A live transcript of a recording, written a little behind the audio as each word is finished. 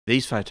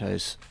These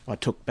photos I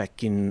took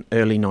back in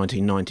early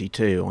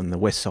 1992 on the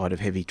west side of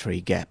Heavy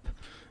Tree Gap,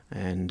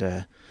 and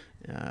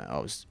I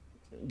was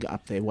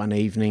up there one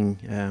evening.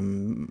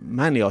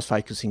 Mainly I was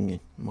focusing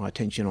my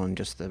attention on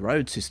just the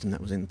road system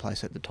that was in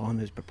place at the time.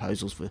 There's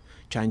proposals for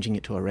changing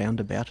it to a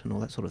roundabout and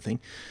all that sort of thing.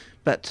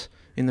 But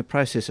in the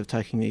process of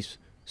taking these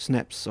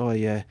snaps,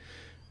 I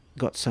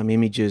got some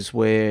images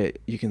where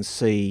you can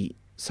see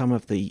some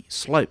of the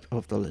slope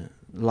of the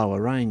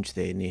lower range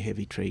there near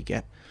Heavy Tree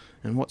Gap.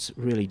 And what's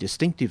really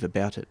distinctive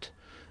about it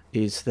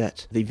is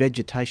that the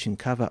vegetation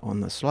cover on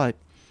the slope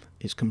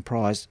is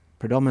comprised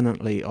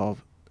predominantly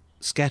of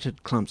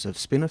scattered clumps of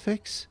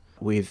spinifex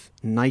with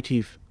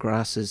native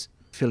grasses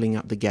filling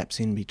up the gaps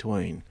in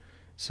between.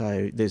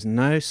 So there's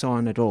no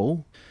sign at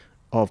all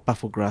of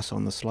buffel grass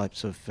on the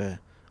slopes of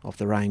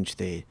the range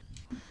there.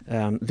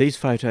 These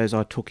photos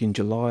I took in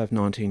July of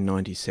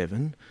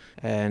 1997,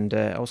 and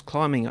I was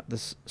climbing up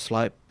this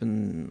slope,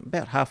 and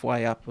about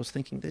halfway up I was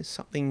thinking there's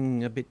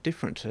something a bit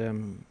different.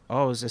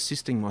 I was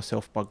assisting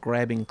myself by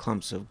grabbing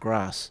clumps of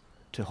grass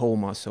to haul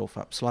myself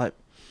up slope,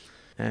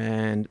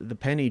 and the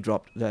penny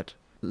dropped that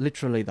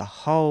literally the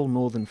whole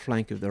northern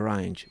flank of the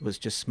range was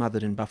just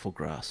smothered in buffel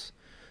grass.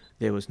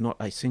 There was not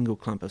a single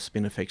clump of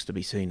spinifex to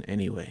be seen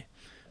anywhere.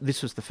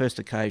 This was the first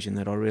occasion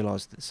that I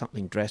realised that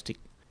something drastic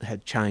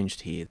had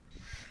changed here.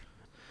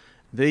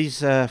 These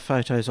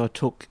photos I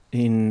took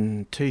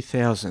in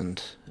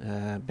 2000,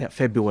 about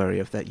February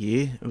of that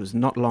year. It was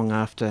not long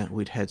after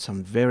we'd had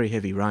some very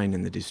heavy rain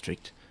in the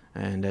district,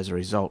 and as a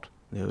result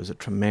there was a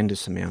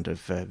tremendous amount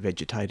of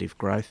vegetative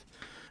growth.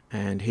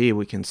 And here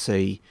we can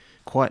see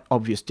quite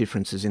obvious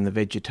differences in the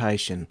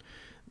vegetation.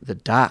 The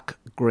dark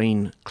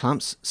green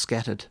clumps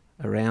scattered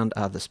around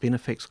are the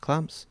spinifex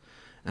clumps,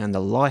 and the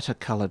lighter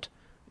coloured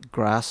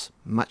grass,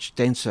 much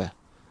denser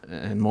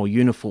and more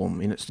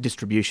uniform in its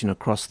distribution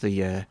across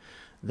the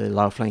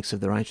lower flanks of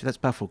the range, that's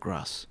buffel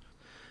grass.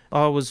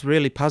 I was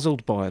really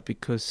puzzled by it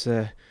because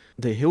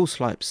the hill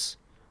slopes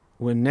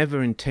were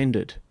never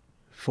intended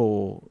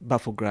for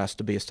buffel grass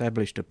to be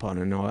established upon,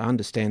 and I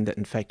understand that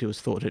in fact it was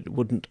thought it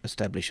wouldn't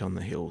establish on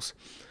the hills.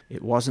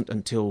 It wasn't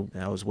until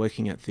I was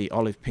working at the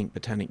Olive Pink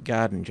Botanic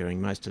Garden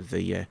during most of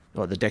the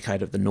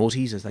decade of the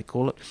noughties, as they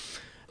call it.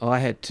 I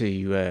had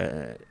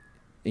to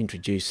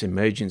introduce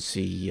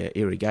emergency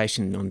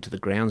irrigation onto the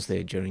grounds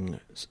there during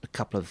a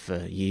couple of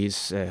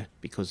years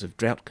because of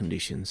drought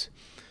conditions,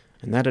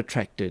 and that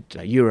attracted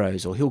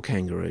Euros or hill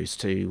kangaroos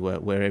to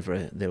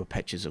wherever there were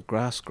patches of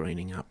grass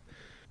greening up.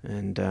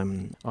 And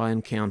I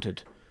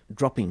encountered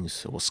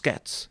droppings or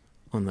scats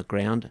on the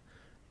ground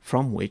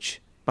from which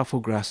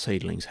buffel grass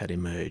seedlings had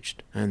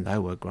emerged, and they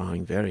were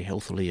growing very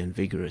healthily and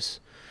vigorous.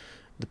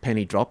 The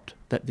penny dropped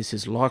that this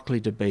is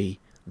likely to be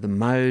the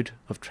mode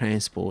of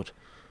transport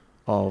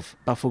of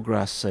buffel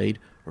grass seed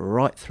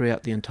right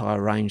throughout the entire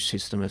range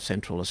system of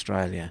Central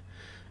Australia,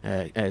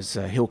 as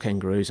hill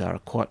kangaroos are a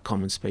quite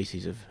common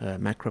species of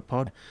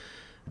macropod.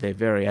 They're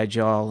very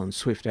agile and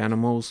swift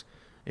animals.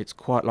 It's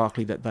quite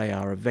likely that they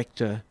are a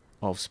vector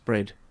of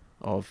spread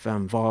of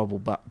viable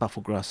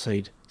buffel grass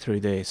seed through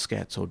their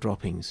scats or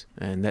droppings,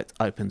 and that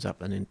opens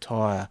up an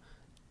entire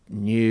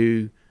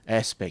new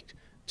aspect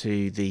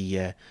to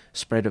the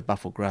spread of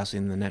buffel grass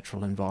in the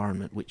natural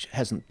environment, which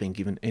hasn't been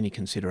given any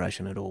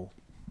consideration at all.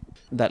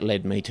 That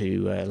led me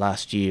to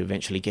last year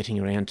eventually getting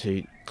around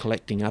to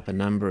collecting up a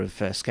number of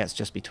scats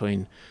just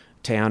between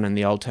town and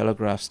the old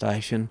telegraph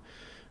station,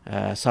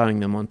 sowing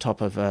them on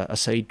top of a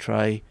seed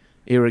tray,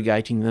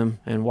 irrigating them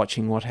and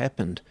watching what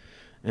happened.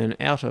 And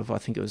out of, I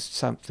think it was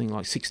something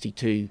like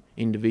 62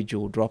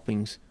 individual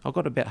droppings, I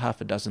got about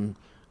half a dozen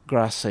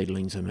grass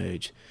seedlings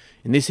emerge.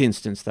 In this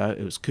instance though,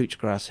 it was couch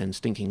grass and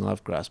stinking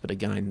love grass, but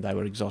again they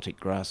were exotic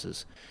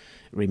grasses.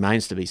 It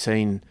remains to be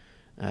seen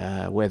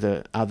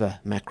whether other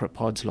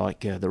macropods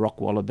like the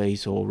rock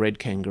wallabies or red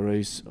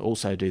kangaroos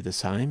also do the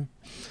same.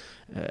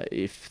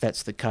 If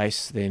that's the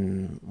case,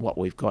 then what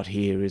we've got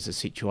here is a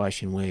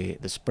situation where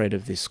the spread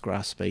of this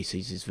grass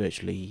species is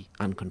virtually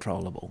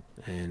uncontrollable,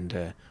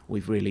 and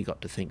we've really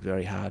got to think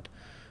very hard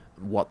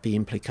what the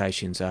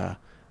implications are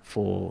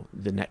for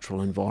the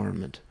natural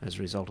environment as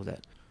a result of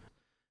that.